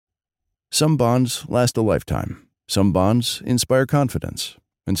Some bonds last a lifetime. Some bonds inspire confidence.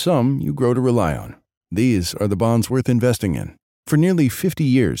 And some you grow to rely on. These are the bonds worth investing in. For nearly 50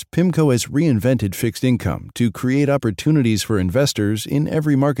 years, PIMCO has reinvented fixed income to create opportunities for investors in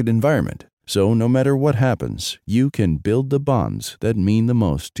every market environment. So no matter what happens, you can build the bonds that mean the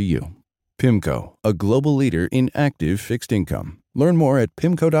most to you. PIMCO, a global leader in active fixed income. Learn more at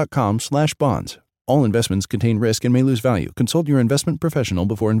pimco.com/bonds. All investments contain risk and may lose value. Consult your investment professional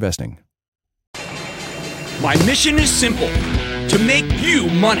before investing. My mission is simple: to make you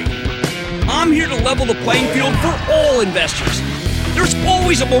money. I'm here to level the playing field for all investors. There's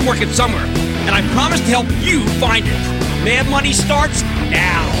always a bull market somewhere, and I promise to help you find it. Mad Money starts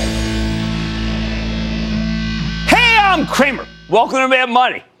now. Hey, I'm Cramer. Welcome to Mad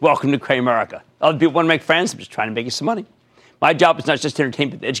Money. Welcome to Cramerica. Other people want to make friends. I'm just trying to make you some money. My job is not just to entertain,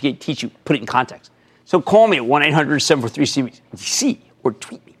 but to educate, teach you, put it in context. So call me at 1-800-743-CBC or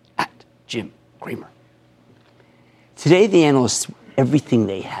tweet me at Jim Cramer. Today, the analysts threw everything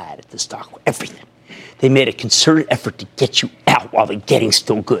they had at the stock, everything. They made a concerted effort to get you out while the getting's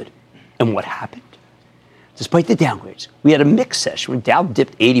still good. And what happened? Despite the downgrades, we had a mixed session when Dow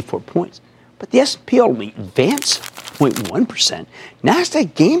dipped 84 points. But the S&P only advanced 0.1%.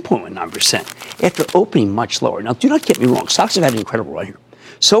 NASDAQ gained 0.19% after opening much lower. Now, do not get me wrong. Stocks have had an incredible run here.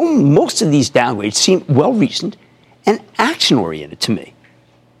 So most of these downgrades seem well-reasoned and action-oriented to me.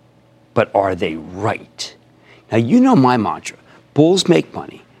 But are they right? Now, you know my mantra. Bulls make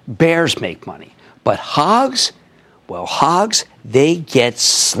money. Bears make money. But hogs, well, hogs, they get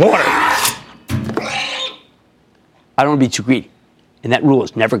slaughtered. I don't want to be too greedy. And that rule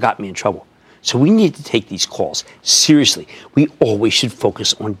has never got me in trouble. So we need to take these calls seriously. We always should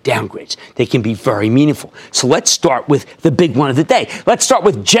focus on downgrades. They can be very meaningful. So let's start with the big one of the day. Let's start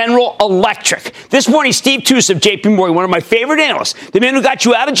with General Electric. This morning, Steve Tusa of JP Morgan, one of my favorite analysts, the man who got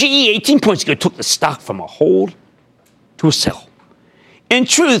you out of GE 18 points ago, took the stock from a hold to a sell. In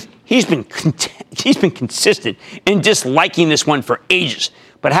truth, he's been consistent in disliking this one for ages.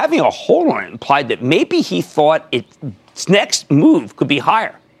 But having a hold on it implied that maybe he thought its next move could be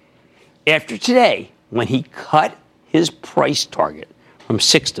higher. After today, when he cut his price target from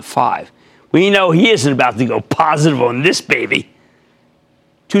 6 to 5, we know he isn't about to go positive on this baby.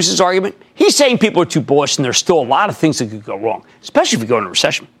 Tusa's argument, he's saying people are too bullish and there's still a lot of things that could go wrong, especially if we go into a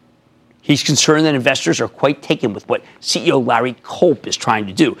recession. He's concerned that investors are quite taken with what CEO Larry Culp is trying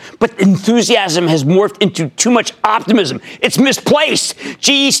to do. But enthusiasm has morphed into too much optimism. It's misplaced.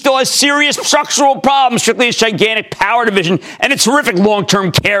 GE still has serious structural problems, strictly its gigantic power division and its horrific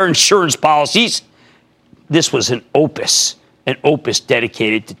long-term care insurance policies. This was an opus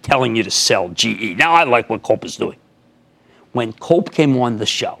dedicated to telling you to sell GE. Now, I like what Culp is doing. When Culp came on the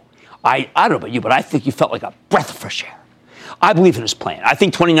show, I don't know about you, but I think you felt like a breath of fresh air. I believe in his plan. I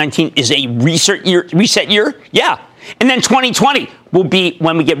think 2019 is a reset year. Yeah. And then 2020 will be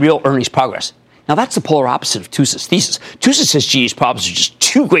when we get real earnings progress. Now, that's the polar opposite of Tusa's thesis. Tusa says GE's problems are just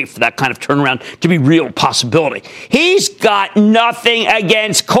too great for that kind of turnaround to be real possibility. He's got nothing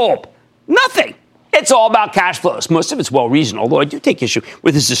against Culp. Nothing. It's all about cash flows. Most of it's well-reasoned, although I do take issue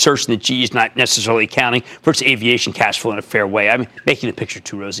with his assertion that GE is not necessarily accounting for its aviation cash flow in a fair way. I'm making the picture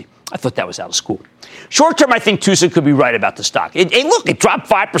too rosy. I thought that was out of school. Short term, I think Tusa could be right about the stock. Look, it dropped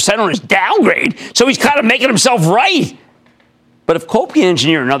 5% on his downgrade, so he's kind of making himself right. But if Culp can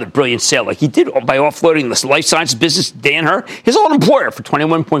engineer another brilliant sale like he did by offloading the life sciences business to Danaher, his old employer, for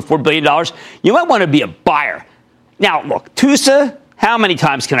 $21.4 billion, you might want to be a buyer. Now, look, Tusa, how many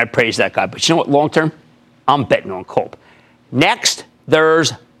times can I praise that guy? But you know what, long term, I'm betting on Culp. Next,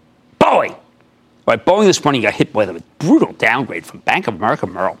 there's Boeing. Right, Boeing this morning got hit by a brutal downgrade from Bank of America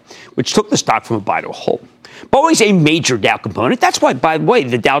Merrill, which took the stock from a buy to a hold. Boeing's a major Dow component. That's why, by the way,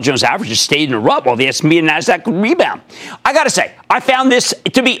 the Dow Jones averages stayed in a rut while the S&P and NASDAQ could rebound. I got to say, I found this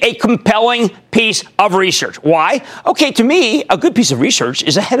to be a compelling piece of research. Why? Okay, to me, a good piece of research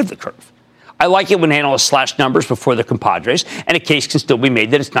is ahead of the curve. I like it when analysts slash numbers before their compadres, and a case can still be made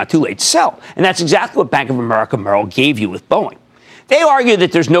that it's not too late to sell. And that's exactly what Bank of America Merrill gave you with Boeing. They argue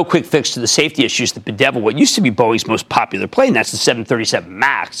that there's no quick fix to the safety issues that bedevil what used to be Boeing's most popular plane, that's the 737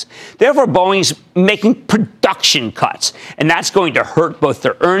 MAX. Therefore, Boeing's making production cuts, and that's going to hurt both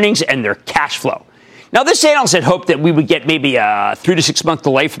their earnings and their cash flow. Now, this analyst had hoped that we would get maybe a 3 to 6 month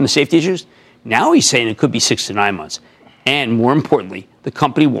delay from the safety issues. Now he's saying it could be 6 to 9 months. And more importantly, the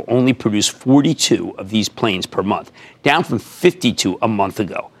company will only produce 42 of these planes per month, down from 52 a month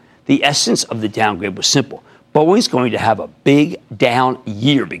ago. The essence of the downgrade was simple. Boeing's going to have a big down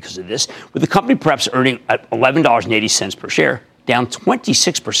year because of this, with the company perhaps earning at $11.80 per share, down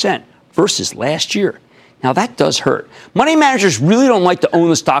 26% versus last year. Now, that does hurt. Money managers really don't like to own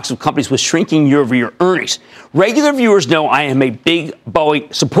the stocks of companies with shrinking year-over-year earnings. Regular viewers know I am a big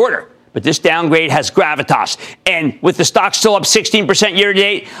Boeing supporter, but this downgrade has gravitas. And with the stock still up 16%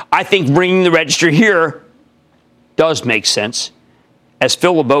 year-to-date, I think ringing the register here does make sense. As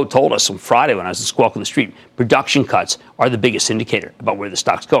Phil LeBeau told us on Friday when I was in Squawk on the Street, production cuts are the biggest indicator about where the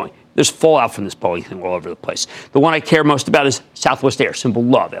stock's going. There's fallout from this Boeing thing all over the place. The one I care most about is Southwest Air, symbol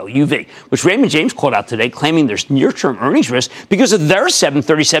LOVE, LUV, which Raymond James called out today, claiming there's near-term earnings risk because of their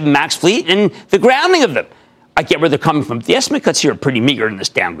 737 MAX fleet and the grounding of them. I get where they're coming from. The estimate cuts here are pretty meager in this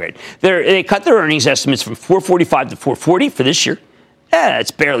downgrade. They cut their earnings estimates from 445 to 440 for this year. It's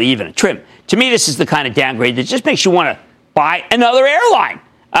barely even a trim. To me, this is the kind of downgrade that just makes you want to buy another airline.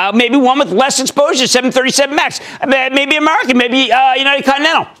 Maybe one with less exposure, 737 MAX. Maybe American, maybe United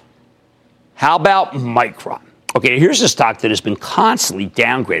Continental. How about Micron? Okay, here's a stock that has been constantly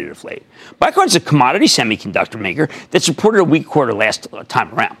downgraded of late. Micron's a commodity semiconductor maker that's reported a weak quarter last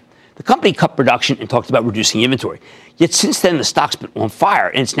time around. The company cut production and talked about reducing inventory. Yet since then, the stock's been on fire,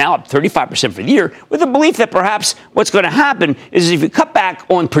 and it's now up 35% for the year, with a belief that perhaps what's going to happen is if you cut back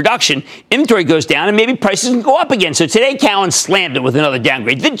on production, inventory goes down, and maybe prices can go up again. So today, Cowen slammed it with another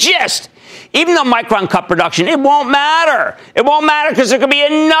downgrade. The gist, even though Micron cut production, it won't matter. It won't matter because there could be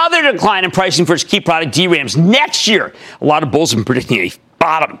another decline in pricing for its key product, DRAMs, next year. A lot of bulls have been predicting a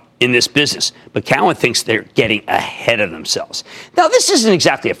bottom in this business, but Cowen thinks they're getting ahead of themselves. Now, this isn't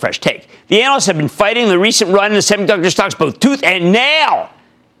exactly a fresh take. The analysts have been fighting the recent run in the semiconductor stocks both tooth and nail.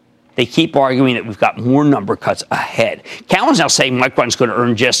 They keep arguing that we've got more number cuts ahead. Cowen's now saying Micron's going to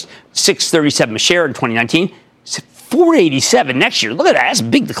earn just $6.37 a share in 2019, $4.87 next year. Look at that. That's a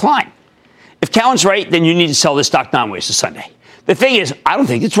big decline. If Cowen's right, then you need to sell this stock non-waste to Sunday. The thing is, I don't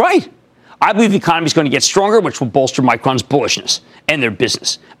think it's right. I believe the economy is going to get stronger, which will bolster Micron's bullishness and their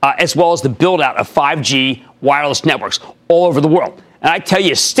business, as well as the build-out of 5G wireless networks all over the world. And I tell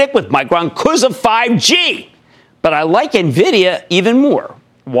you, stick with Micron because of 5G. But I like NVIDIA even more.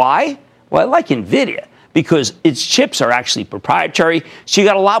 Why? Well, I like NVIDIA because its chips are actually proprietary, so you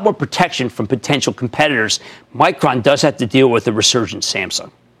got a lot more protection from potential competitors. Micron does have to deal with the resurgent Samsung.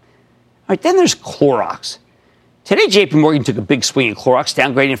 All right, then there's Clorox. Today, JP Morgan took a big swing in Clorox,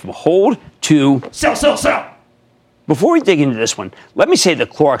 downgrading from hold to sell. Before we dig into this one, let me say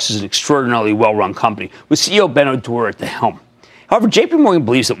that Clorox is an extraordinarily well-run company with CEO Ben O'Doher at the helm. However, JP Morgan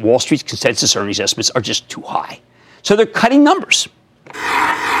believes that Wall Street's consensus earnings estimates are just too high. So they're cutting numbers.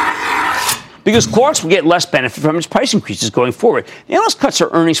 Because Clorox will get less benefit from its price increases going forward. The analyst cuts their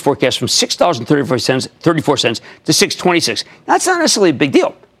earnings forecast from $6.34 to $6.26. That's not necessarily a big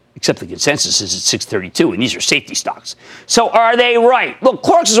deal, except the consensus is at $6.32, and these are safety stocks. So are they right? Look,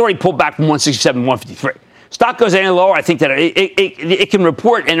 Clorox has already pulled back from $167 to $153. Stock goes any lower, I think that it can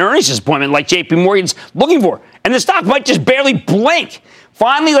report an earnings disappointment like JP Morgan's looking for. And the stock might just barely blink.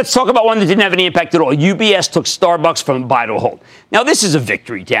 Finally, let's talk about one that didn't have any impact at all. UBS took Starbucks from a buy to a hold. Now, this is a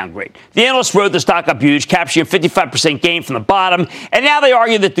victory downgrade. The analysts wrote the stock up huge, capturing a 55% gain from the bottom, and now they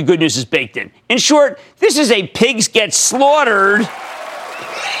argue that the good news is baked in. In short, this is a pigs get slaughtered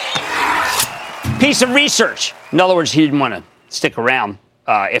piece of research. In other words, he didn't want to stick around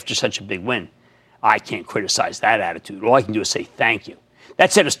after such a big win. I can't criticize that attitude. All I can do is say thank you.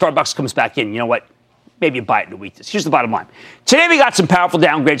 That said, if Starbucks comes back in, you know what? Maybe you buy it in a weakness. Here's the bottom line. Today, we got some powerful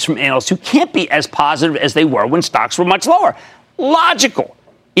downgrades from analysts who can't be as positive as they were when stocks were much lower. Logical.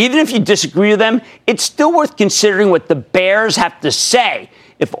 Even if you disagree with them, it's still worth considering what the bears have to say,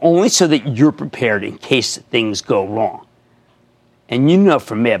 if only so that you're prepared in case things go wrong. And you know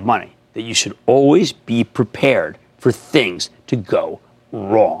from Mad Money that you should always be prepared for things to go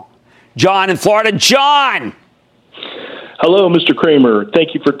wrong. John in Florida. John! Hello, Mr. Cramer.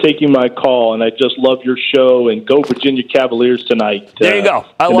 Thank you for taking my call, and I just love your show. And go Virginia Cavaliers tonight. There you go.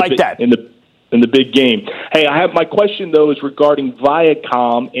 I like that in the big game. Hey, my question though is regarding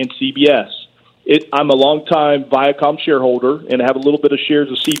Viacom and CBS. I'm a longtime Viacom shareholder, and I have a little bit of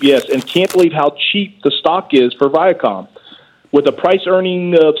shares of CBS, and can't believe how cheap the stock is for Viacom. With a price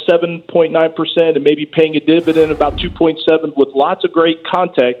earning of 7.9% and maybe paying a dividend about 2.7 with lots of great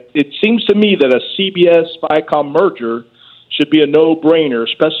content, it seems to me that a CBS-Viacom merger should be a no-brainer,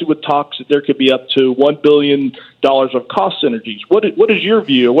 especially with talks that there could be up to $1 billion of cost synergies. What is your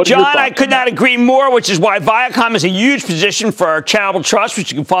view? John, I could not agree more, which is why Viacom is a huge position for our charitable trust,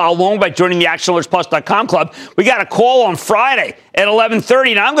 which you can follow along by joining the ActionAlertsPlus.com club. We got a call on Friday at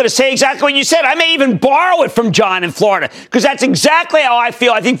 11:30, and I'm going to say exactly what you said. I may even borrow it from John in Florida, because that's exactly how I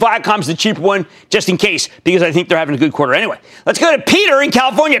feel. I think Viacom's the cheaper one, just in case, because I think they're having a good quarter anyway. Let's go to Peter in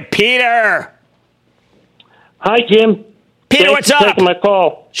California. Peter. Hi, Jim. Peter, Thanks what's for up? taking my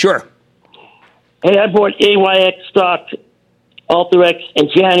call. Sure. Hey, I bought AYX stock, Alteryx, in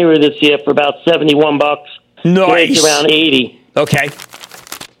January this year for about $71. Nice. It's around 80. Okay.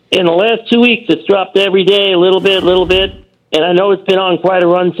 In the last 2 weeks, it's dropped every day, a little bit. And I know it's been on quite a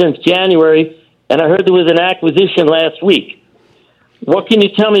run since January. And I heard there was an acquisition last week. What can you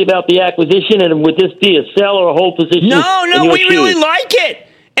tell me about the acquisition? And would this be a sell or a hold position? No, we really like it.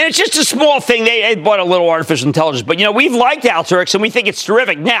 And it's just a small thing. They bought a little artificial intelligence. But, we've liked Alteryx, and we think it's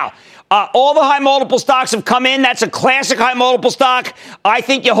terrific. Now, all the high multiple stocks have come in. That's a classic high multiple stock. I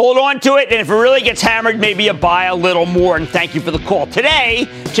think you hold on to it, and if it really gets hammered, maybe you buy a little more. And thank you for the call. Today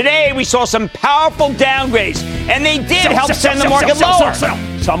we saw some powerful downgrades, and they did help send the market lower.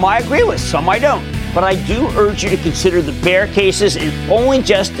 Some I agree with, some I don't. But I do urge you to consider the bear cases, and only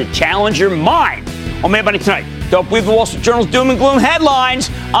just to challenge your mind. On Mad Money tonight, don't believe the Wall Street Journal's doom and gloom headlines.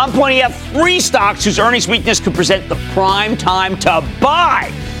 I'm pointing out 3 stocks whose earnings weakness could present the prime time to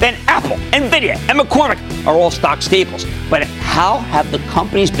buy. Then Apple, Nvidia, and McCormick are all stock staples. But how have the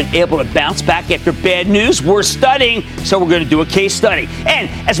companies been able to bounce back after bad news? We're studying, so we're going to do a case study. And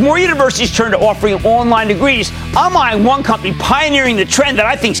as more universities turn to offering online degrees, I'm eyeing one company pioneering the trend that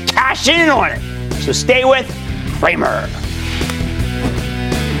I think's cashing in on it. So stay with Cramer.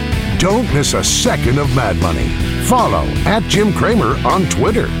 Don't miss a second of Mad Money. Follow @Jim Cramer on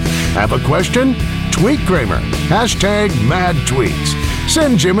Twitter. Have a question? Tweet Cramer. #MadTweets.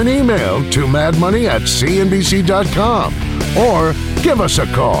 Send Jim an email to madmoney@cnbc.com or give us a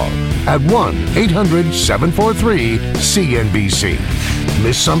call at 1-800-743-CNBC.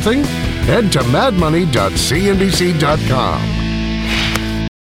 Miss something? Head to madmoney.cnbc.com.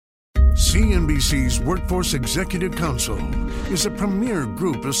 CNBC's Workforce Executive Council is a premier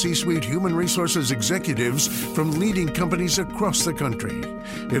group of C-suite human resources executives from leading companies across the country.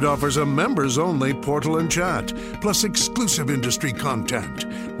 It offers a members-only portal and chat, plus exclusive industry content,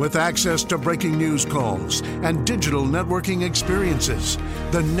 with access to breaking news calls and digital networking experiences.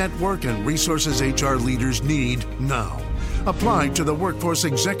 The network and resources HR leaders need now. Apply to the Workforce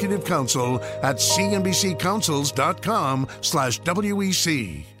Executive Council at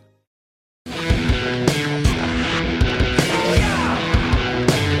cnbccouncils.com/WEC.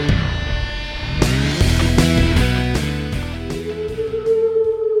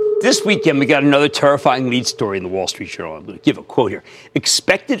 This weekend, we got another terrifying lead story in the Wall Street Journal. I'm going to give a quote here.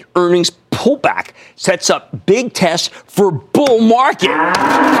 Expected earnings pullback sets up big test for bull market.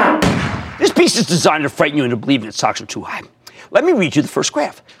 This piece is designed to frighten you into believing that stocks are too high. Let me read you the first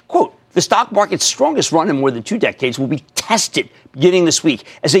graph. Quote, the stock market's strongest run in more than 2 decades will be tested beginning this week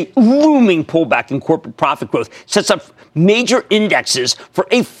as a looming pullback in corporate profit growth sets up major indexes for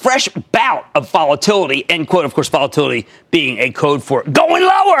a fresh bout of volatility, end quote. Of course, volatility being a code for going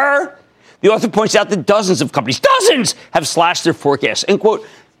lower. The author points out that dozens of companies, have slashed their forecasts, end quote.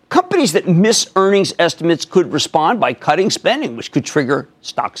 Companies that miss earnings estimates could respond by cutting spending, which could trigger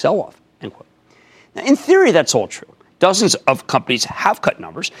stock sell-off, end quote. Now, in theory, that's all true. Dozens of companies have cut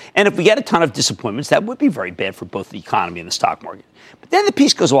numbers, and if we get a ton of disappointments, that would be very bad for both the economy and the stock market. But then the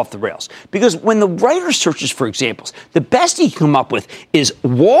piece goes off the rails, because when the writer searches for examples, the best he can come up with is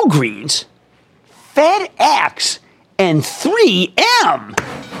Walgreens, FedEx, and 3M.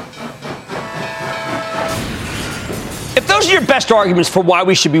 If those are your best arguments for why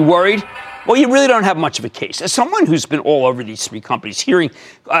we should be worried, well, you really don't have much of a case. As someone who's been all over these 3 companies, hearing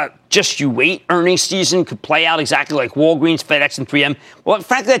just you wait, earnings season could play out exactly like Walgreens, FedEx, and 3M, well,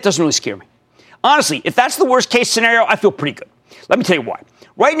 frankly, that doesn't really scare me. Honestly, if that's the worst case scenario, I feel pretty good. Let me tell you why.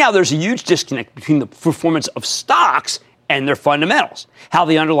 Right now, there's a huge disconnect between the performance of stocks and their fundamentals, how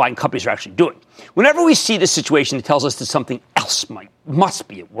the underlying companies are actually doing. Whenever we see this situation, it tells us that something else must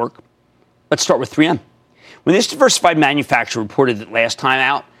be at work. Let's start with 3M. When this diversified manufacturer reported that last time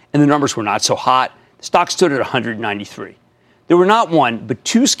out, and the numbers were not so hot, the stock stood at 193. There were not one, but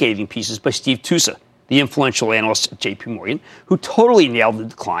 2 scathing pieces by Steve Tusa, the influential analyst at JP Morgan, who totally nailed the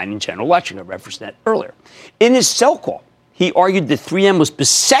decline in General Electric. I referenced that earlier. In his sell call, he argued that 3M was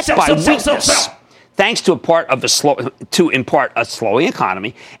beset by weakness, thanks to in part a slowing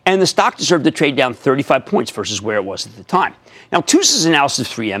economy, and the stock deserved to trade down 35 points versus where it was at the time. Now, Tusa's analysis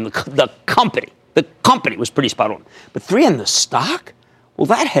of 3M, the company was pretty spot on, but 3M, the stock. Well,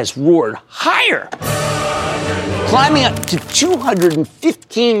 that has roared higher, climbing up to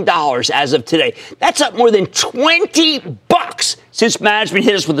 $215 as of today. That's up more than $20 since management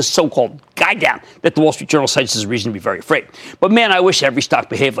hit us with a so-called guide down that the Wall Street Journal cites as a reason to be very afraid. But, man, I wish every stock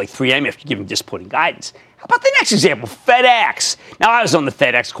behaved like 3M after giving disappointing guidance. How about the next example, FedEx? Now, I was on the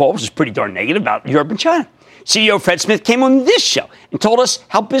FedEx call, which is pretty darn negative about Europe and China. CEO Fred Smith came on this show and told us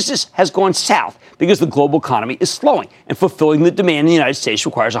how business has gone south because the global economy is slowing and fulfilling the demand in the United States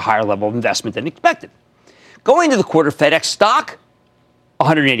requires a higher level of investment than expected. Going into the quarter, FedEx stock,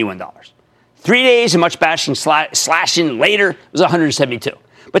 $181. 3 days and much bashing, slashing later, it was $172.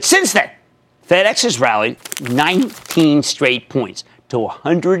 But since then, FedEx has rallied 19 straight points to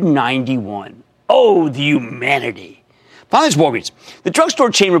 191. Oh, the humanity. Finally, it's Walgreens. The drugstore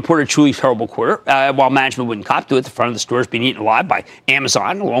chain reported a truly terrible quarter, while management wouldn't cop to it. The front of the store is being eaten alive by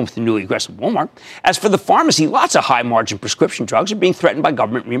Amazon, along with the newly aggressive Walmart. As for the pharmacy, lots of high-margin prescription drugs are being threatened by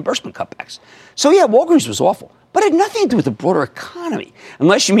government reimbursement cutbacks. So, yeah, Walgreens was awful. But it had nothing to do with the broader economy,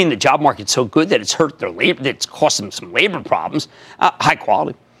 unless you mean the job market's so good that it's hurt their labor, that it's cost them some labor problems, high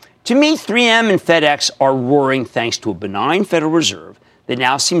quality. To me, 3M and FedEx are roaring thanks to a benign Federal Reserve that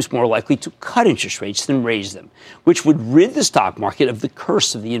now seems more likely to cut interest rates than raise them, which would rid the stock market of the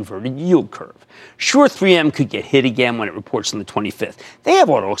curse of the inverted yield curve. Sure, 3M could get hit again when it reports on the 25th. They have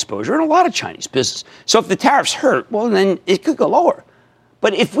auto exposure and a lot of Chinese business. So if the tariffs hurt, well, then it could go lower.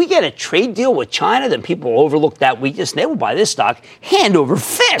 But if we get a trade deal with China, then people will overlook that weakness and they will buy this stock hand over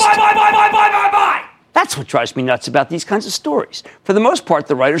fist. Buy. That's what drives me nuts about these kinds of stories. For the most part,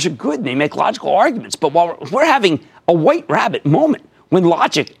 the writers are good and they make logical arguments. But while we're having a white rabbit moment, when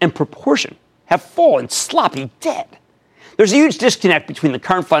logic and proportion have fallen sloppy dead. There's a huge disconnect between the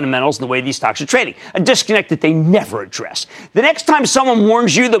current fundamentals and the way these stocks are trading, a disconnect that they never address. The next time someone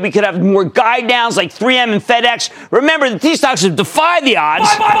warns you that we could have more guide downs like 3M and FedEx, remember that these stocks have defied the odds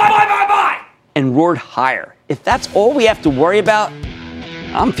and roared higher. If that's all we have to worry about,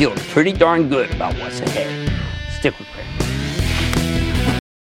 I'm feeling pretty darn good about what's ahead. Stick with Cramer.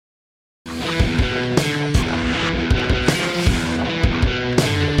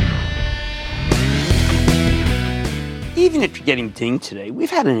 Even after getting dinged today,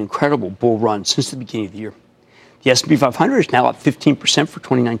 we've had an incredible bull run since the beginning of the year. The S&P 500 is now up 15% for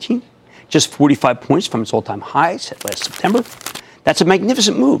 2019, just 45 points from its all-time high set last September. That's a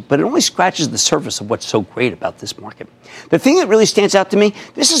magnificent move, but it only scratches the surface of what's so great about this market. The thing that really stands out to me,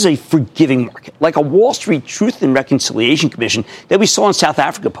 this is a forgiving market, like a Wall Street Truth and Reconciliation Commission that we saw in South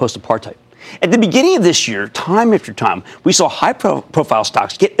Africa post-apartheid. At the beginning of this year, time after time, we saw high-profile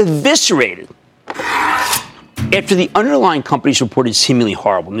stocks get eviscerated after the underlying companies reported seemingly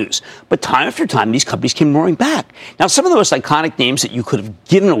horrible news. But time after time, these companies came roaring back. Now, some of the most iconic names that you could have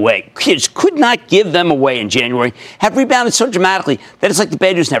given away, kids could not give them away in January, have rebounded so dramatically that it's like the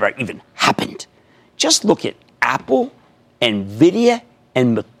bad news never even happened. Just look at Apple, NVIDIA,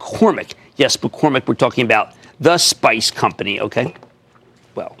 and McCormick. Yes, McCormick, we're talking about the spice company, okay?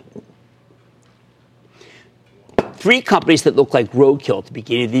 Well, three companies that look like roadkill at the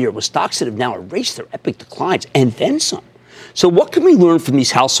beginning of the year with stocks that have now erased their epic declines and then some. So what can we learn from these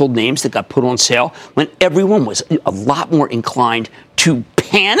household names that got put on sale when everyone was a lot more inclined to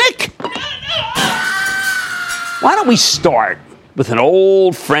panic? Why don't we start with an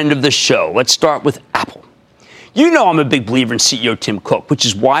old friend of the show? Let's start with Apple. You know I'm a big believer in CEO Tim Cook, which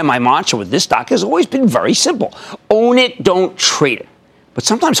is why my mantra with this stock has always been very simple. Own it, don't trade it. But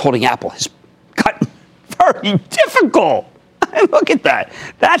sometimes holding Apple has gotten very difficult. Look at that.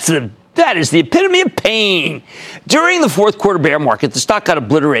 That is the epitome of pain. During the fourth quarter bear market, the stock got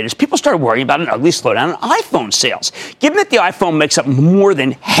obliterated as people started worrying about an ugly slowdown in iPhone sales. Given that the iPhone makes up more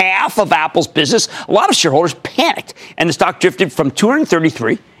than half of Apple's business, a lot of shareholders panicked, and the stock drifted from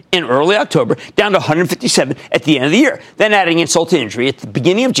 233 in early October down to 157 at the end of the year. Then adding insult to injury, at the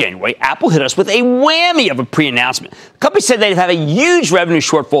beginning of January, Apple hit us with a whammy of a pre-announcement. The company said they'd have a huge revenue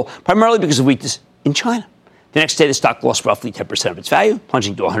shortfall, primarily because of weakness in China. The next day, the stock lost roughly 10% of its value,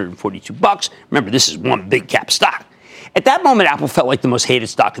 plunging to $142. Remember, this is one big cap stock. At that moment, Apple felt like the most hated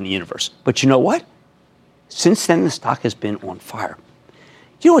stock in the universe. But you know what? Since then, the stock has been on fire.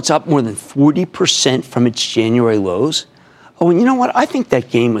 You know it's up more than 40% from its January lows? Oh, and you know what? I think that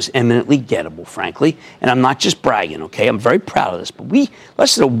gain was eminently gettable, frankly. And I'm not just bragging, okay? I'm very proud of this. But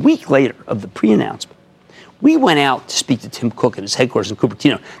less than a week later of the pre-announcement, we went out to speak to Tim Cook at his headquarters in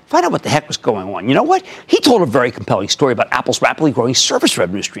Cupertino to find out what the heck was going on. You know what? He told a very compelling story about Apple's rapidly growing service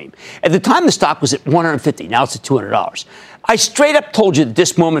revenue stream. At the time, the stock was at $150. Now it's at $200. I straight up told you that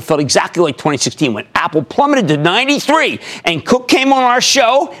this moment felt exactly like 2016 when Apple plummeted to 93 and Cook came on our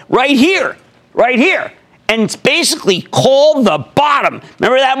show right here, and basically called the bottom.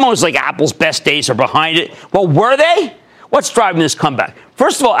 Remember that moment was like Apple's best days are behind it? Well, were they? What's driving this comeback?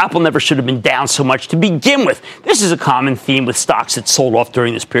 First of all, Apple never should have been down so much to begin with. This is a common theme with stocks that sold off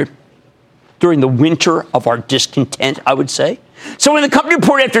during this period, during the winter of our discontent, I would say. So when the company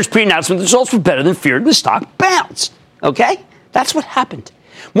reported after its pre-announcement, the results were better than feared, the stock bounced. Okay? That's what happened.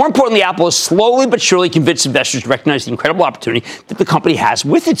 More importantly, Apple has slowly but surely convinced investors to recognize the incredible opportunity that the company has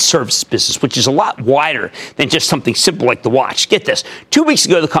with its services business, which is a lot wider than just something simple like the watch. Get this. 2 weeks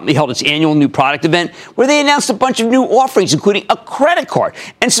ago, the company held its annual new product event where they announced a bunch of new offerings, including a credit card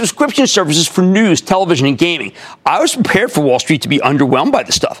and subscription services for news, television, and gaming. I was prepared for Wall Street to be underwhelmed by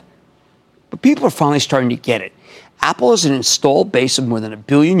this stuff. But people are finally starting to get it. Apple has an installed base of more than 1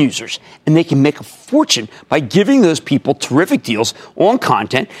 billion users, and they can make a fortune by giving those people terrific deals on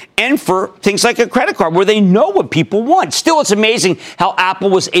content and for things like a credit card where they know what people want. Still, it's amazing how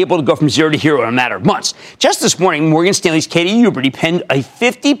Apple was able to go from zero to hero in a matter of months. Just this morning, Morgan Stanley's Katie Huberty penned a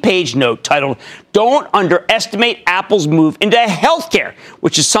 50-page note titled, "Don't underestimate Apple's move into healthcare,"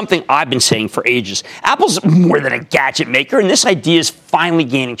 which is something I've been saying for ages. Apple's more than a gadget maker, and this idea is finally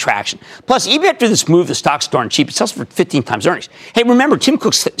gaining traction. Plus, even after this move, the stock's darn cheap. It sells for 15 times earnings. Hey, remember, Tim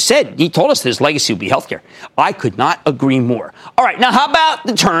Cook he told us that his legacy would be healthcare. I could not agree more. All right, now how about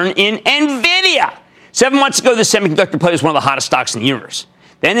the turn in NVIDIA? 7 months ago, the semiconductor play was one of the hottest stocks in the universe.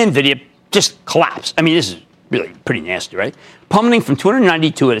 Then NVIDIA just collapsed. I mean, this is really pretty nasty, right? Plummeting from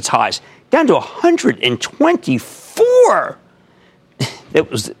 292 at its highs down to 124. That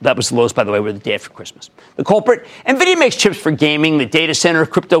was the lowest, by the way, were the day after Christmas. The culprit, NVIDIA makes chips for gaming, the data center,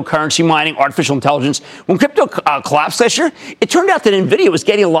 cryptocurrency mining, artificial intelligence. When crypto collapsed last year, it turned out that NVIDIA was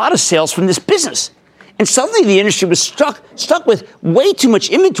getting a lot of sales from this business. And suddenly the industry was stuck with way too much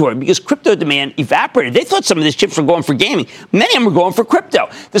inventory because crypto demand evaporated. They thought some of these chips were going for gaming. Many of them were going for crypto.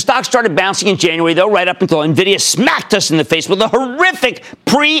 The stock started bouncing in January, though, right up until NVIDIA smacked us in the face with a horrific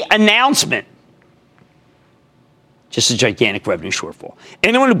pre-announcement. Just a gigantic revenue shortfall.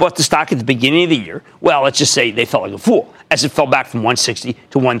 Anyone who bought the stock at the beginning of the year, well, let's just say they felt like a fool, as it fell back from 160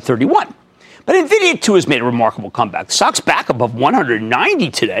 to 131. But NVIDIA, too, has made a remarkable comeback. The stock's back above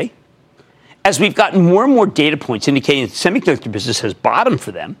 190 today, as we've gotten more and more data points indicating that the semiconductor business has bottomed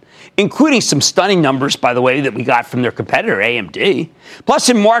for them, including some stunning numbers, by the way, that we got from their competitor, AMD. Plus,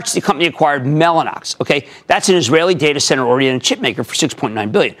 in March, the company acquired Mellanox. Okay, that's an Israeli data center-oriented chip maker for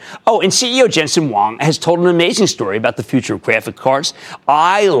 $6.9 billion. Oh, and CEO Jensen Huang has told an amazing story about the future of graphic cards.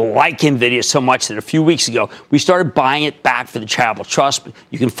 I like NVIDIA so much that a few weeks ago, we started buying it back for the charitable trust.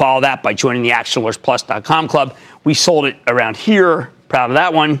 You can follow that by joining the ActionAlertsPlus.com club. We sold it around here. Proud of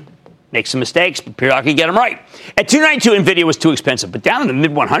that one. Make some mistakes, but periodically get them right. At $292, NVIDIA was too expensive, but down in the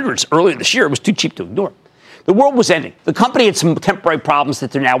mid-100s earlier this year, it was too cheap to ignore. The world was ending. The company had some temporary problems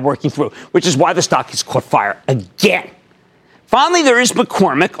that they're now working through, which is why the stock has caught fire again. Finally, there is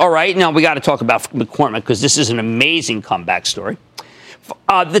McCormick. All right, now we got to talk about McCormick because this is an amazing comeback story.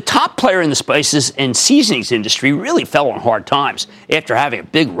 The top player in the spices and seasonings industry really fell on hard times after having a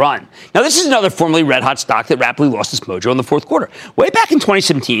big run. Now, this is another formerly red-hot stock that rapidly lost its mojo in the fourth quarter. Way back in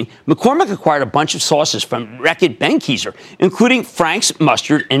 2017, McCormick acquired a bunch of sauces from Reckitt Benckiser, including Frank's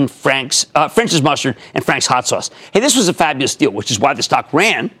Mustard and French's Mustard and Frank's Hot Sauce. Hey, this was a fabulous deal, which is why the stock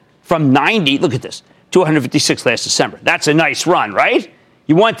ran from 90, look at this, to 156 last December. That's a nice run, right?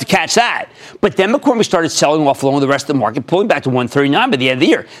 You want to catch that. But then McCormick started selling off along with the rest of the market, pulling back to 139 by the end of the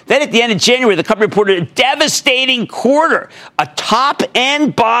year. Then at the end of January, the company reported a devastating quarter, a top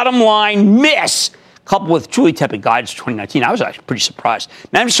and bottom line miss, coupled with truly tepid guidance for 2019. I was actually pretty surprised.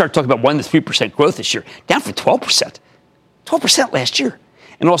 Management started talking about 1 to 3% growth this year, down from 12%. 12% last year.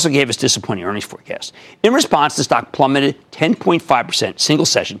 And also gave us disappointing earnings forecasts. In response, the stock plummeted 10.5% single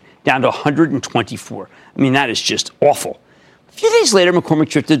session, down to 124. I mean, that is just awful. A few days later, McCormick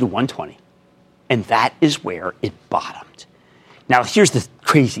drifted to 120, and that is where it bottomed. Now, here's the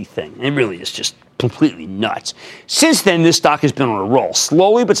crazy thing, and it really is just completely nuts. Since then, this stock has been on a roll,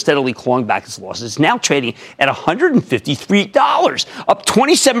 slowly but steadily clawing back its losses. It's now trading at $153, up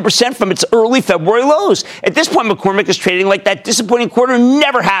 27% from its early February lows. At this point, McCormick is trading like that disappointing quarter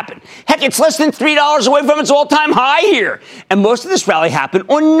never happened. Heck, it's less than $3 away from its all-time high here. And most of this rally happened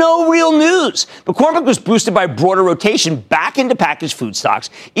on no real news. McCormick was boosted by a broader rotation back into packaged food stocks,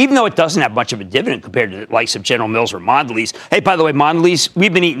 even though it doesn't have much of a dividend compared to the likes of General Mills or Mondelez. Hey, by the way, Mondelez,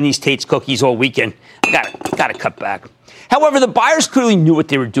 we've been eating these Tate's cookies all weekend. Got to cut back. However, the buyers clearly knew what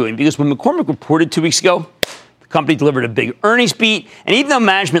they were doing because when McCormick reported 2 weeks ago, the company delivered a big earnings beat, and even though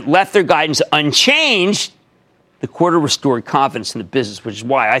management left their guidance unchanged, the quarter restored confidence in the business, which is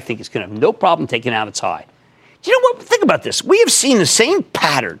why I think it's going to have no problem taking out its high. Do you know what? Think about this. We have seen the same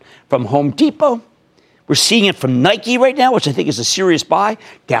pattern from Home Depot. We're seeing it from Nike right now, which I think is a serious buy.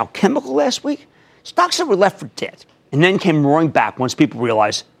 Dow Chemical last week. Stocks that were left for dead and then came roaring back once people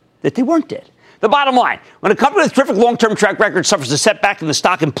realized that they weren't dead. The bottom line, when a company with a terrific long-term track record suffers a setback and the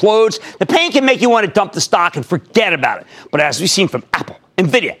stock implodes, the pain can make you want to dump the stock and forget about it. But as we've seen from Apple,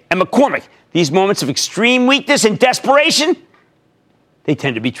 NVIDIA, and McCormick, these moments of extreme weakness and desperation, they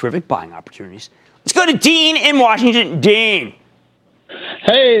tend to be terrific buying opportunities. Let's go to Dean in Washington. Dean.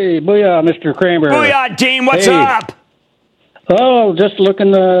 Hey, booyah, Mr. Cramer. Booyah, Dean. What's Hey. up? Oh, just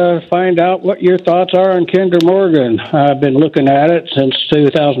looking to find out what your thoughts are on Kinder Morgan. I've been looking at it since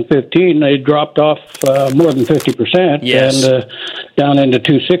 2015. They dropped off more than 50%, Yes. and down into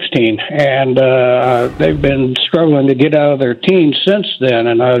 216. And they've been struggling to get out of their teens since then.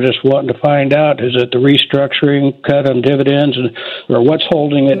 And I was just wanting to find out, is it the restructuring, cut on dividends, or what's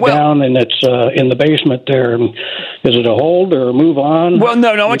holding it down? And it's in the basement there. And is it a hold or a move on? Well, no,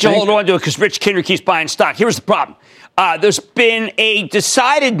 I want you to hold on to it because Rich Kinder keeps buying stock. Here's the problem. There's been a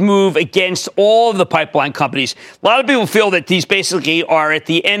decided move against all of the pipeline companies. A lot of people feel that these basically are at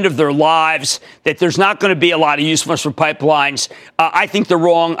the end of their lives, that there's not going to be a lot of usefulness for pipelines. I think they're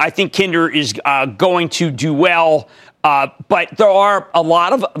wrong. I think Kinder is going to do well. But there are a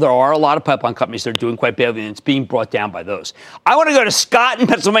lot of pipeline companies that are doing quite badly, and it's being brought down by those. I want to go to Scott in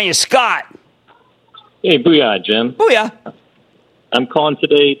Pennsylvania. Scott. Hey, booyah, Jim. Booyah. I'm calling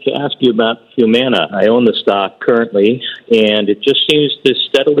today to ask you about Humana. I own the stock currently, and it just seems to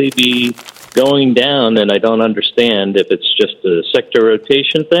steadily be going down, and I don't understand if it's just a sector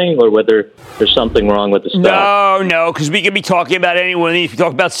rotation thing or whether there's something wrong with the stock. No, because we could be talking about any one of these. We could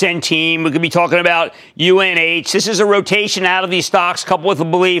talk about Centene. We could be talking about UNH. This is a rotation out of these stocks, coupled with a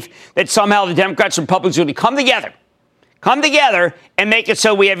belief that somehow the Democrats and Republicans are going to come together and make it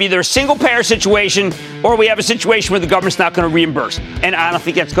so we have either a single-payer situation or we have a situation where the government's not going to reimburse. And I don't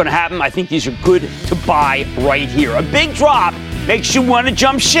think that's going to happen. I think these are good to buy right here. A big drop makes you want to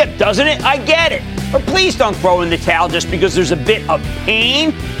jump ship, doesn't it? I get it. But please don't throw in the towel just because there's a bit of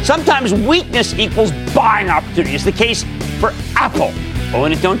pain. Sometimes weakness equals buying opportunity. It's the case for Apple. Oh,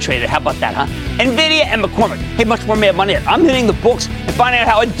 and don't trade it. How about that, huh? NVIDIA and McCormick. Hey, much more Mad Money. I'm hitting the books and finding out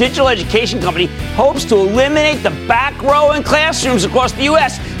how a digital education company hopes to eliminate the back row in classrooms across the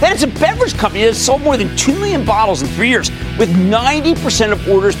U.S. Then it's a beverage company that sold more than 2 million bottles in 3 years, with 90% of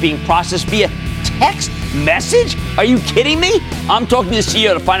orders being processed via text message. Are you kidding me? I'm talking to the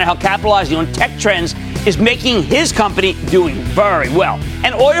CEO to find out how capitalizing on tech trends is making his company doing very well.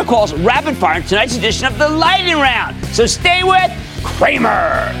 And all your calls rapid fire in tonight's edition of the Lightning Round. So stay with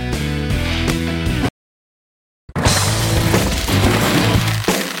Cramer.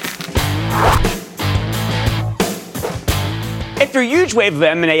 After a huge wave of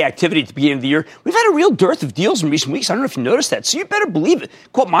M&A activity at the beginning of the year, we've had a real dearth of deals in recent weeks. I don't know if you noticed that, so you better believe it.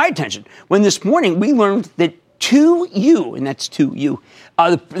 Caught my attention when this morning we learned that 2U, and that's 2U,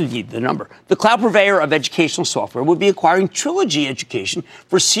 the number, the cloud purveyor of educational software, would be acquiring Trilogy Education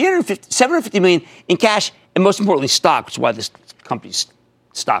for $750 million in cash and, most importantly, stock, which is why this company's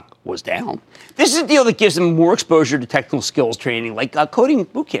stock was down. This is a deal that gives them more exposure to technical skills training, like coding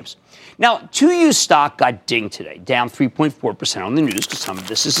boot camps. Now, 2U's stock got dinged today, down 3.4% on the news, because some of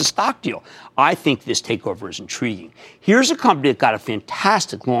this is a stock deal. I think this takeover is intriguing. Here's a company that got a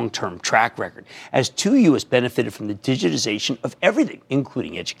fantastic long-term track record, as 2U has benefited from the digitization of everything,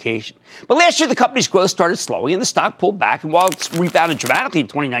 including education. But last year, the company's growth started slowing, and the stock pulled back, and while it's rebounded dramatically in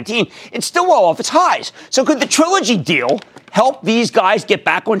 2019, it's still well off its highs. So could the Trilogy deal help these guys get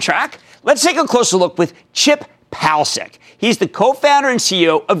back on track? Let's take a closer look with Chip Palsek. He's the co-founder and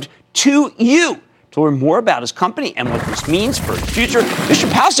CEO of 2U. To learn more about his company and what this means for the future, Mr.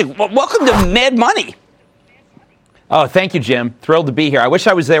 Palsek, welcome to Mad Money. Oh, thank you, Jim. Thrilled to be here. I wish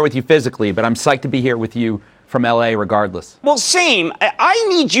I was there with you physically, but I'm psyched to be here with you from L.A. regardless. Well, same. I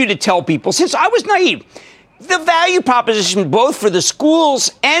need you to tell people, since I was naive, the value proposition both for the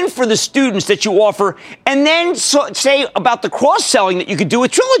schools and for the students that you offer, and then say about the cross-selling that you could do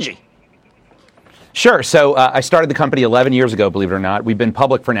with Trilogy. Sure. So I started the company 11 years ago, believe it or not. We've been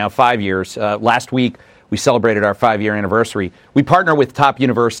public for now 5 years. Last week, we celebrated our 5-year anniversary. We partner with top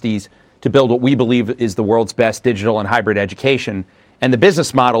universities to build what we believe is the world's best digital and hybrid education. And the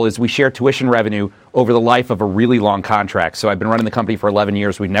business model is we share tuition revenue over the life of a really long contract. So I've been running the company for 11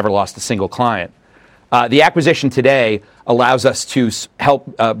 years. We've never lost a single client. The acquisition today allows us to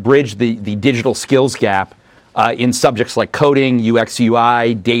help bridge the digital skills gap in subjects like coding, UX,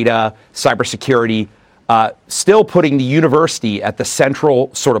 UI, data, cybersecurity, still putting the university at the central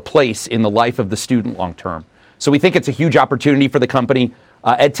sort of place in the life of the student long term. So we think it's a huge opportunity for the company.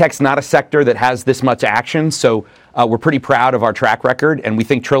 EdTech's not a sector that has this much action, so we're pretty proud of our track record, and we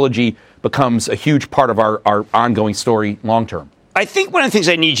think Trilogy becomes a huge part of our ongoing story long term. I think one of the things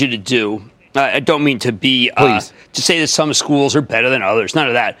I need you to do, I don't mean to be to say that some schools are better than others, none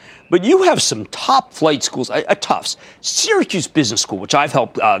of that. But you have some top flight schools, Tufts, Syracuse Business School, which I've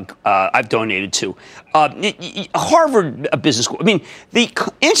helped, I've donated to, Harvard Business School. I mean, the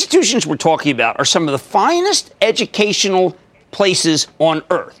institutions we're talking about are some of the finest educational places on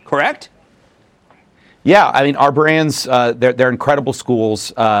earth, correct? Yeah, I mean, our brands, they're incredible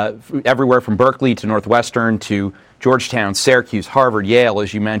schools, everywhere from Berkeley to Northwestern to Georgetown, Syracuse, Harvard, Yale,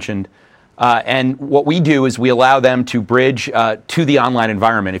 as you mentioned. And what we do is we allow them to bridge to the online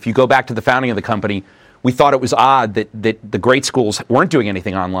environment. If you go back to the founding of the company, we thought it was odd that the great schools weren't doing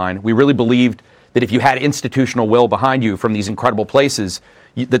anything online. We really believed that if you had institutional will behind you from these incredible places,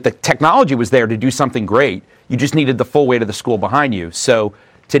 that the technology was there to do something great. You just needed the full weight of the school behind you. So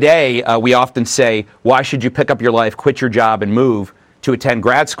today, we often say, why should you pick up your life, quit your job, and move to attend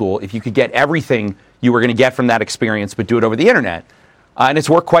grad school if you could get everything you were going to get from that experience, but do it over the internet? And it's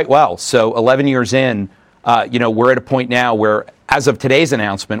worked quite well. So 11 years in, we're at a point now where, as of today's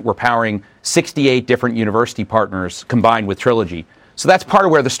announcement, we're powering 68 different university partners combined with Trilogy. So that's part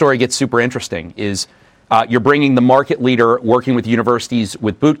of where the story gets super interesting, is you're bringing the market leader working with universities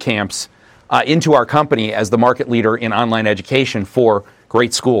with boot camps into our company as the market leader in online education for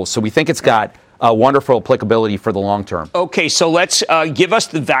great schools. So we think it's got wonderful applicability for the long term. Okay, so let's give us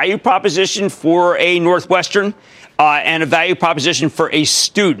the value proposition for a Northwestern and a value proposition for a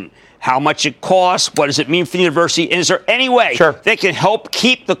student. How much it costs, what does it mean for the university, and is there any way that can help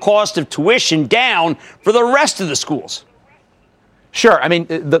keep the cost of tuition down for the rest of the schools? Sure. I mean,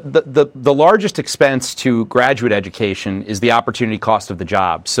 the largest expense to graduate education is the opportunity cost of the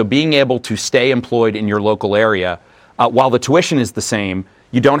job. So being able to stay employed in your local area, while the tuition is the same,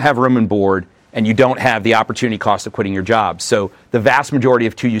 you don't have room and board, and you don't have the opportunity cost of quitting your job. So the vast majority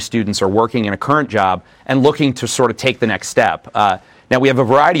of 2U students are working in a current job and looking to sort of take the next step. Now, we have a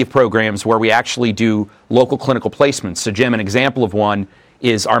variety of programs where we actually do local clinical placements. So, Jim, an example of one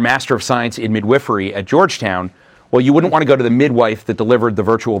is our Master of Science in Midwifery at Georgetown. Well, you wouldn't want to go to the midwife that delivered the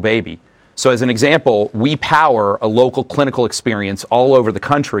virtual baby. So as an example, we power a local clinical experience all over the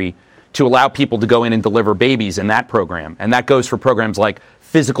country to allow people to go in and deliver babies in that program. And that goes for programs like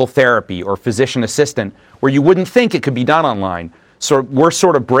physical therapy or physician assistant, where you wouldn't think it could be done online. So we're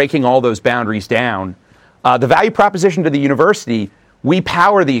sort of breaking all those boundaries down. The value proposition to the university, we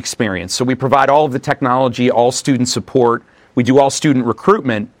power the experience. So we provide all of the technology, all student support. We do all student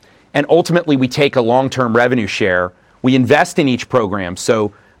recruitment. And ultimately, we take a long-term revenue share. We invest in each program.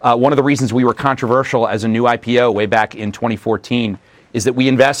 So one of the reasons we were controversial as a new IPO way back in 2014 is that we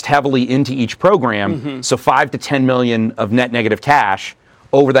invest heavily into each program. So 5 to 10 million of net negative cash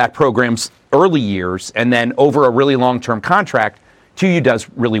over that program's early years. And then over a really long-term contract, 2U does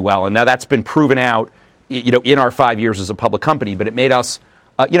really well. And now that's been proven out, in our 5 years as a public company. But it made us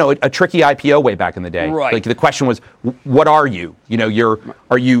a tricky IPO way back in the day. Right. Like the question was, what are you? You're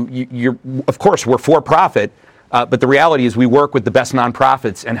of course, we're for profit, but the reality is we work with the best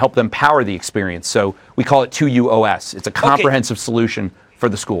nonprofits and help them power the experience. So we call it 2U OS. It's a comprehensive solution for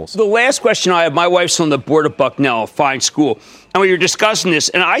the schools. The last question I have, my wife's on the board of Bucknell, a fine school, and we were discussing this,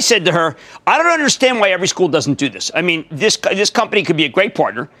 and I said to her, I don't understand why every school doesn't do this. I mean, this company could be a great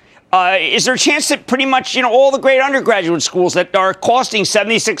partner. Is there a chance that pretty much, all the great undergraduate schools that are costing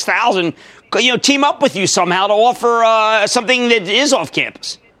 $76,000, team up with you somehow to offer something that is off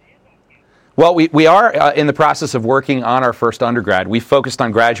campus? Well, we are in the process of working on our first undergrad. We focused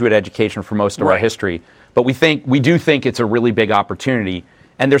on graduate education for most of our history, but we do think it's a really big opportunity.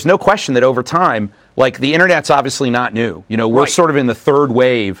 And there's no question that over time, like the internet's obviously not new. We're sort of in the third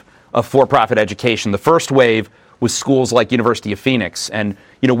wave of for-profit education. The first wave was schools like University of Phoenix. And,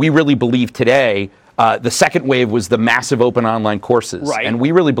 we really believe today, the second wave was the massive open online courses. Right. And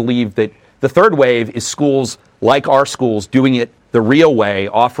we really believe that the third wave is schools like our schools doing it the real way,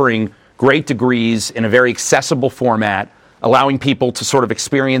 offering great degrees in a very accessible format, allowing people to sort of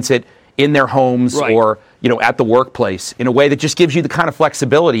experience it in their homes or, at the workplace in a way that just gives you the kind of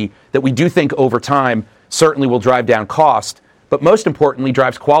flexibility that we do think over time certainly will drive down cost, but most importantly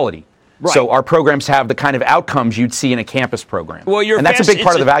drives quality. Right. So our programs have the kind of outcomes you'd see in a campus program. Well, and that's a big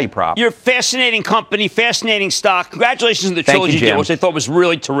part of the value prop. You're a fascinating company, fascinating stock. Congratulations on the Trilogy deal, which I thought was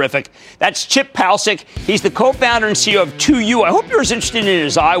really terrific. That's Chip Palcic. He's the co-founder and CEO of 2U. I hope you're as interested in it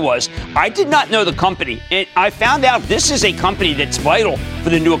as I was. I did not know the company. And I found out this is a company that's vital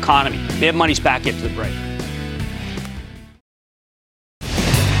for the new economy. Mad Money's back after the break.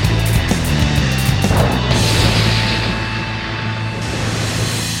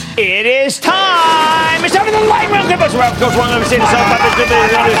 It is time! It's time for the lightning round. Goes one, let me say this out.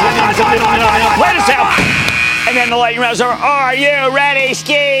 Play this out. And then the lightning rounds are you ready,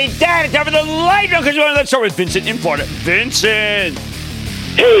 Ski? Dad, it's time for the lightning round. Let's start with Vincent in Florida. Vincent!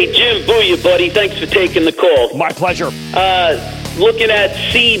 Hey, Jim, booyah, buddy. Thanks for taking the call. My pleasure. Looking at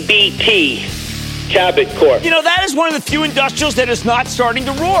CBT, Cabot Corp. That is one of the few industrials that is not starting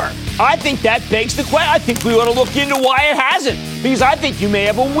to roar. I think that begs the question. I think we ought to look into why it hasn't, because I think you may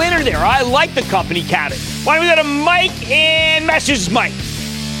have a winner there. I like the company cabin. Why don't we go to Mike in Massachusetts? Mike.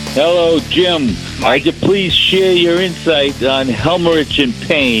 Hello, Jim. Would you please share your insight on Helmerich and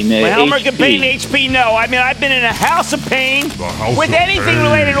Payne? Helmerich and Payne, HP, no. I mean, I've been in a house of pain with anything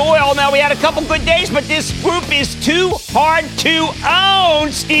related to oil. Now, we had a couple good days, but this group is too hard to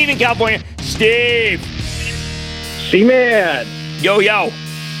own. Steve in California. Steve. C-Man. Yo.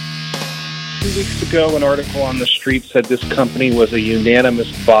 2 weeks ago, an article on the street said this company was a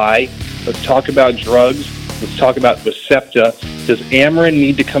unanimous buy. Let's talk about drugs. Let's talk about Recepta. Does Amarin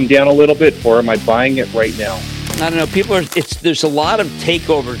need to come down a little bit, or am I buying it right now? I don't know. There's a lot of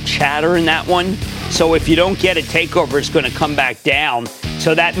takeover chatter in that one. So if you don't get a takeover, it's going to come back down.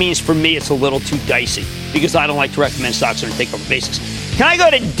 So that means for me, it's a little too dicey because I don't like to recommend stocks on a takeover basis. Can I go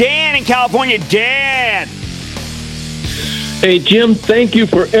to Dan in California? Dan. Hey, Jim, thank you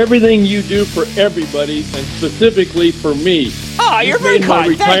for everything you do for everybody, and specifically for me. Oh, you're very kind. My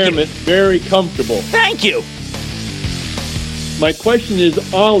retirement very comfortable. Thank you. My question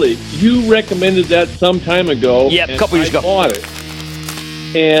is, Ollie, you recommended that some time ago. Yeah, a couple years ago. I bought it.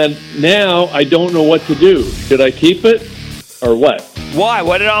 And now I don't know what to do. Should I keep it or what? Why?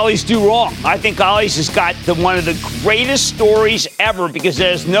 What did Ollie's do wrong? I think Ollie's has got one of the greatest stories ever because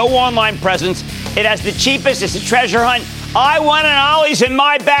there's no online presence. It has the cheapest. It's a treasure hunt. I want an Ollie's in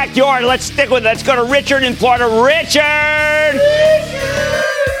my backyard. Let's stick with it. Let's go to Richard in Florida. Richard!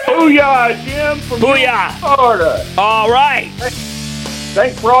 Booyah, Jim, from Booyah. Florida. All right.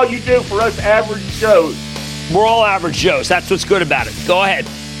 Thanks for all you do for us average Joes. We're all average Joes. That's what's good about it. Go ahead.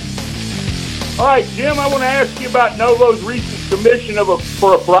 All right, Jim, I want to ask you about Novo's recent submission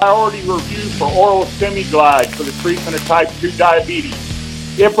for a priority review for oral Semi-Glide for the treatment of type 2 diabetes.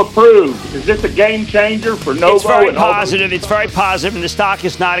 If approved, is this a game changer for Novo? It's very positive. It's very positive, and the stock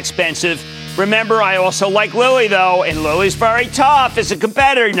is not expensive. Remember, I also like Lilly, though, and Lilly's very tough as a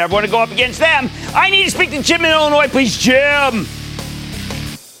competitor. You never want to go up against them. I need to speak to Jim in Illinois, please. Jim.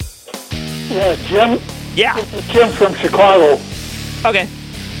 Yeah, Jim. Yeah. This is Jim from Chicago. Okay.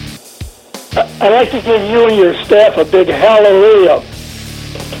 I'd like to give you and your staff a big hallelujah.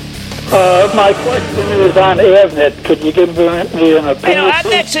 My question is on Avnet. Could you give me an opinion?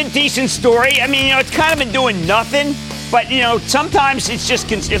 Avnet's a decent story. I mean, it's kind of been doing nothing. But, sometimes it's just,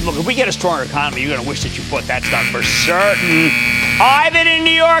 look, if we get a stronger economy, you're going to wish that you bought that stock for certain. Ivan in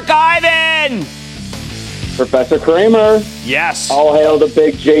New York, Ivan! Professor Cramer. Yes. All hail the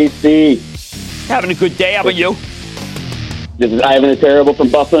big JC. Having a good day. How about you? This is Ivan the Terrible from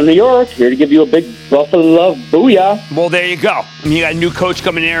Buffalo, New York, here to give you a big Buffalo love booyah. Well, there you go. I mean, you got a new coach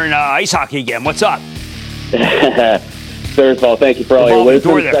coming there in ice hockey again. What's up? First of all, thank you for all your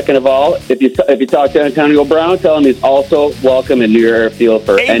wisdom. Second of all, if you talk to Antonio Brown, tell him he's also welcome in New York Airfield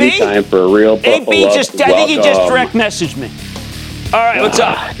for any time for a real Buffalo. AB I think he just direct messaged me. All right, what's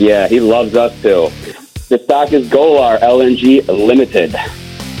up? Yeah, he loves us too. The stock is Golar LNG Limited.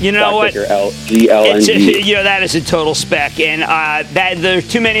 You know what? LNG. That is a total spec, and there's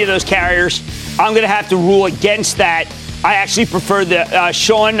too many of those carriers. I'm going to have to rule against that. I actually prefer the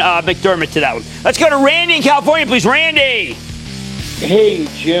Sean McDermott to that one. Let's go to Randy in California, please. Randy. Hey,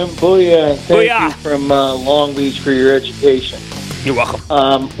 Jim. Booyah. Thank you from Long Beach for your education. You're welcome.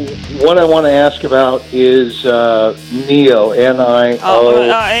 What I want to ask about is NIO,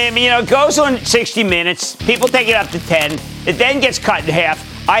 N-I-O. It goes on 60 minutes. People take it up to 10. It then gets cut in half.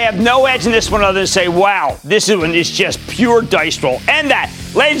 I have no edge in this one other than say, wow, this one is just pure dice roll. And that,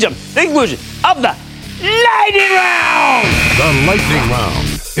 ladies and gentlemen, the conclusion of the Lightning Round. The Lightning Round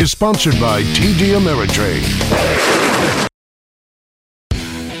is sponsored by TD Ameritrade.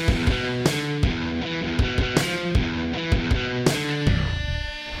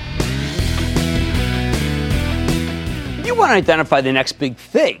 You want to identify the next big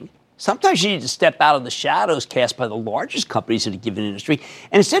thing. Sometimes you need to step out of the shadows cast by the largest companies in a given industry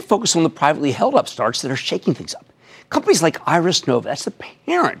and instead focus on the privately held upstarts that are shaking things up. Companies like Iris Nova, that's the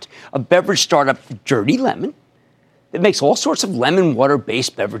parent of beverage startup Dirty Lemon, that makes all sorts of lemon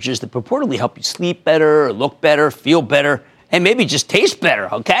water-based beverages that purportedly help you sleep better, look better, feel better, and maybe just taste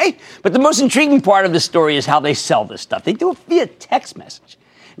better, okay? But the most intriguing part of the story is how they sell this stuff. They do it via text message.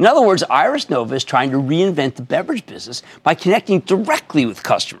 In other words, Iris Nova is trying to reinvent the beverage business by connecting directly with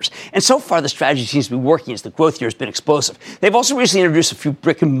customers. And so far, the strategy seems to be working as the growth here has been explosive. They've also recently introduced a few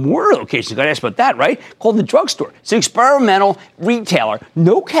brick-and-mortar locations. I got to ask about that, right? Called the Drugstore. It's an experimental retailer,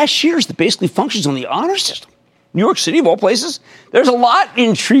 no cashiers, that basically functions on the honor system. New York City, of all places. There's a lot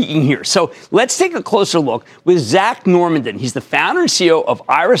intriguing here. So let's take a closer look with Zach Normandin. He's the founder and CEO of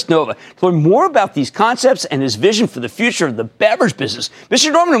Iris Nova to learn more about these concepts and his vision for the future of the beverage business.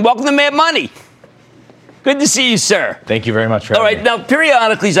 Mr. Normandin, welcome to Mad Money. Good to see you, sir. Thank you very much for having me. Now,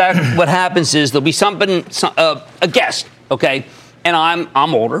 periodically, Zach, what happens is there'll be a guest, okay, and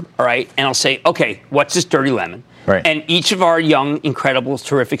I'm older, all right, and I'll say, okay, what's this dirty lemon? Right. And each of our young, incredible,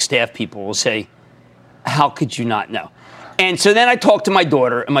 terrific staff people will say, how could you not know? And so then I talk to my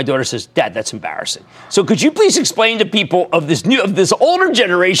daughter, and my daughter says, Dad, that's embarrassing. So could you please explain to people of this older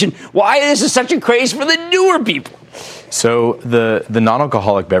generation why this is such a craze for the newer people? So the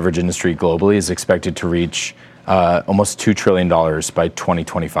non-alcoholic beverage industry globally is expected to reach almost $2 trillion by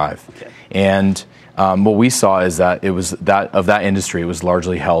 2025. Okay. And what we saw is that it was that industry was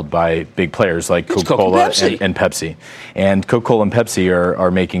largely held by big players like Coca-Cola and Pepsi. And Coca-Cola and Pepsi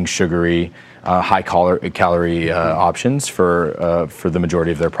are making sugary, high-calorie options for the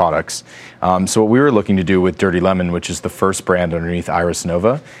majority of their products. So what we were looking to do with Dirty Lemon, which is the first brand underneath Iris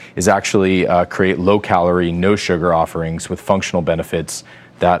Nova, is actually create low-calorie, no-sugar offerings with functional benefits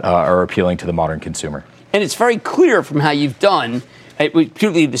that are appealing to the modern consumer. And it's very clear from how you've done,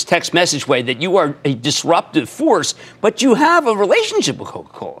 particularly this text message way, that you are a disruptive force, but you have a relationship with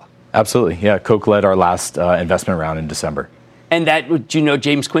Coca-Cola. Absolutely, yeah. Coke led our last investment round in December. And do you know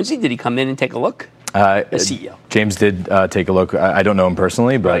James Quincy? Did he come in and take a look? The CEO. James did take a look. I don't know him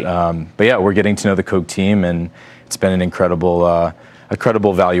personally, but yeah, we're getting to know the Coke team, and it's been an incredible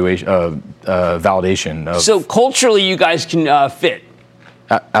validation. So culturally, you guys can fit.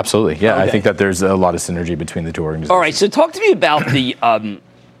 Absolutely, yeah. Okay. I think that there's a lot of synergy between the two organizations. All right, so talk to me about the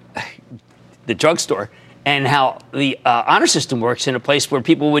drugstore and how the honor system works in a place where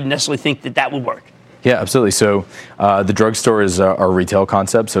people wouldn't necessarily think that would work. Yeah, absolutely. So the drugstore is our retail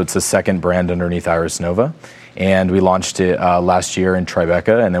concept. So it's the second brand underneath Iris Nova. And we launched it last year in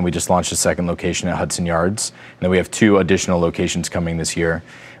Tribeca, and then we just launched a second location at Hudson Yards. And then we have 2 additional locations coming this year.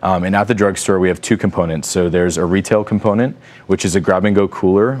 And at the drugstore, we have 2 components. So there's a retail component, which is a grab-and-go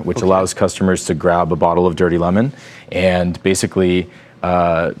cooler, which allows customers to grab a bottle of Dirty Lemon. And basically,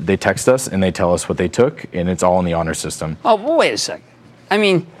 they text us and they tell us what they took, and it's all in the honor system. Oh, well, wait a second. I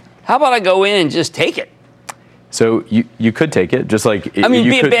mean, how about I go in and just take it? So you could take it, just like... I mean,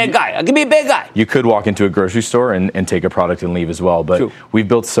 a bad guy. I can be a bad guy. You could walk into a grocery store and take a product and leave as well. But True. We've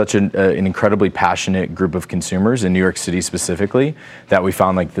built such an incredibly passionate group of consumers in New York City specifically that we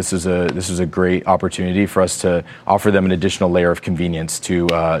found like this is a great opportunity for us to offer them an additional layer of convenience to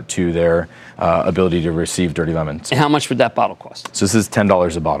their ability to receive Dirty Lemon. And how much would that bottle cost? So this is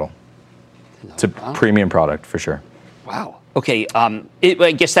 $10 a bottle. It's a premium product for sure. Wow. Okay.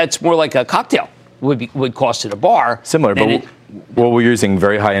 I guess that's more like a cocktail. Would cost at a bar. Similar, but we're using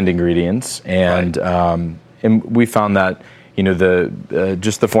very high-end ingredients, and we found that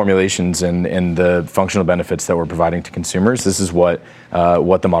just the formulations and the functional benefits that we're providing to consumers. This is what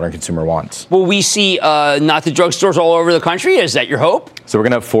the modern consumer wants. Will we see not the drugstores all over the country? Is that your hope? So we're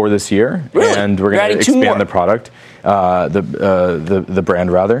going to have 4 this year, really? And we're going to expand the product. The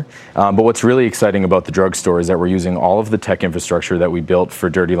brand rather. But what's really exciting about the drugstore is that we're using all of the tech infrastructure that we built for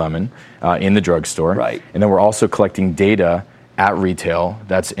Dirty Lemon in the drugstore. Right. And then we're also collecting data at retail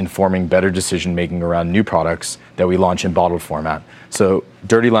that's informing better decision making around new products that we launch in bottled format. So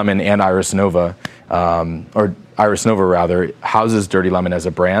Dirty Lemon and Iris Nova, or Iris Nova rather, houses Dirty Lemon as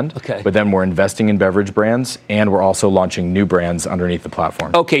a brand. Okay. But then we're investing in beverage brands, and we're also launching new brands underneath the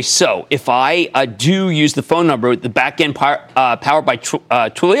platform. Okay, so if I do use the phone number, the back end powered by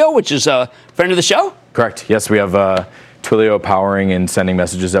Twilio, which is a friend of the show? Correct. Yes, we have Twilio powering and sending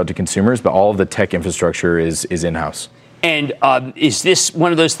messages out to consumers, but all of the tech infrastructure is in-house. And is this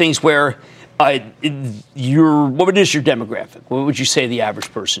one of those things where what is your demographic? What would you say the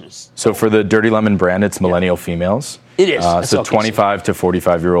average person is? So for the Dirty Lemon brand, it's millennial females. It is. So 25 to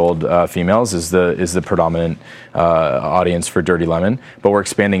 45-year-old females is the predominant audience for Dirty Lemon. But we're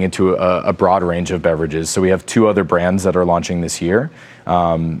expanding into a broad range of beverages. So we have 2 other brands that are launching this year.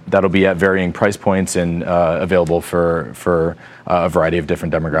 That'll be at varying price points and available for a variety of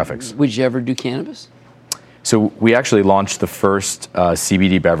different demographics. Would you ever do cannabis? So we actually launched the first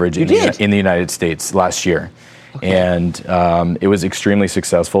CBD beverage in the United States last year. Okay. And it was extremely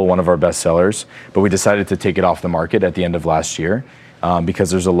successful, one of our best sellers. But we decided to take it off the market at the end of last year because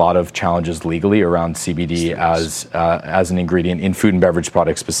there's a lot of challenges legally around CBD as an ingredient in food and beverage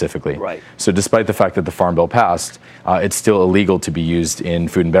products specifically. Right. So despite the fact that the Farm Bill passed, it's still illegal to be used in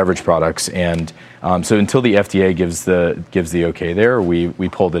food and beverage products. And so until the FDA gives the okay there, we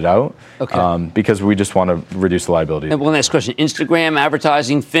pulled it out because we just want to reduce the liability. And one last question: Instagram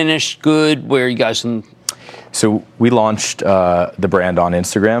advertising finished, good? Where are you guys in? So we launched the brand on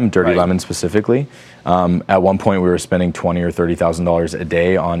Instagram, Dirty Lemon specifically. At one point, we were spending $20,000 or $30,000 a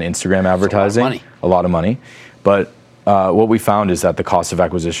day on Instagram advertising. A lot of money. But what we found is that the cost of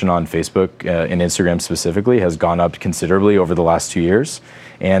acquisition on Facebook and Instagram specifically has gone up considerably over the last 2 years.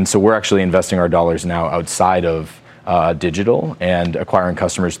 And so we're actually investing our dollars now outside of digital and acquiring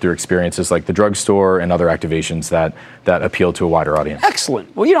customers through experiences like the drugstore and other activations that appeal to a wider audience.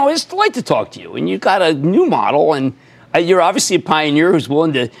 Excellent. Well, it's a delight to talk to you. And you've got a new model, and you're obviously a pioneer who's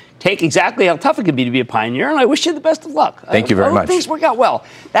willing to take exactly how tough it can be to be a pioneer, and I wish you the best of luck. Thank you very much. Things work out well.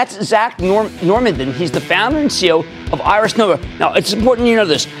 That's Zach Normandin. He's the founder and CEO of Iris Nova. Now, it's important you know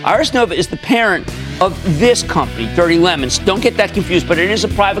this. Iris Nova is the parent of this company, Dirty Lemons. Don't get that confused, but it is a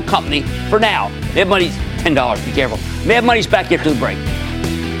private company for now. Mad Money's $10. Be careful. Mad Money's back after the break.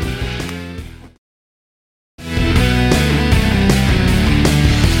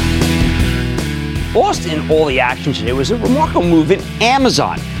 Lost in all the action today was a remarkable move in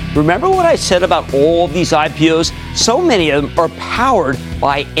Amazon. Remember what I said about all of these IPOs? So many of them are powered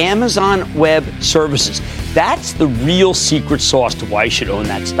by Amazon Web Services. That's the real secret sauce to why you should own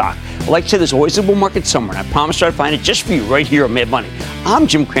that stock. Like I said, there's always a bull market somewhere, and I promise to try to find it just for you right here on Mad Money. I'm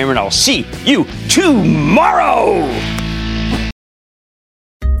Jim Cramer, and I'll see you tomorrow.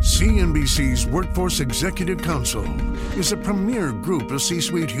 CNBC's Workforce Executive Council is a premier group of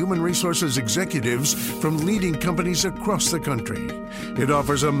C-suite human resources executives from leading companies across the country. It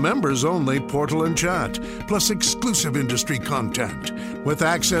offers a members-only portal and chat, plus exclusive industry content, with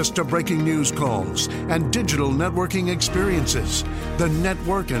access to breaking news calls and digital networking experiences. The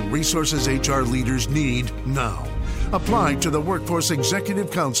network and resources HR leaders need now. Apply to the Workforce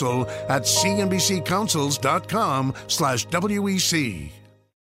Executive Council at cnbccouncils.com/WEC.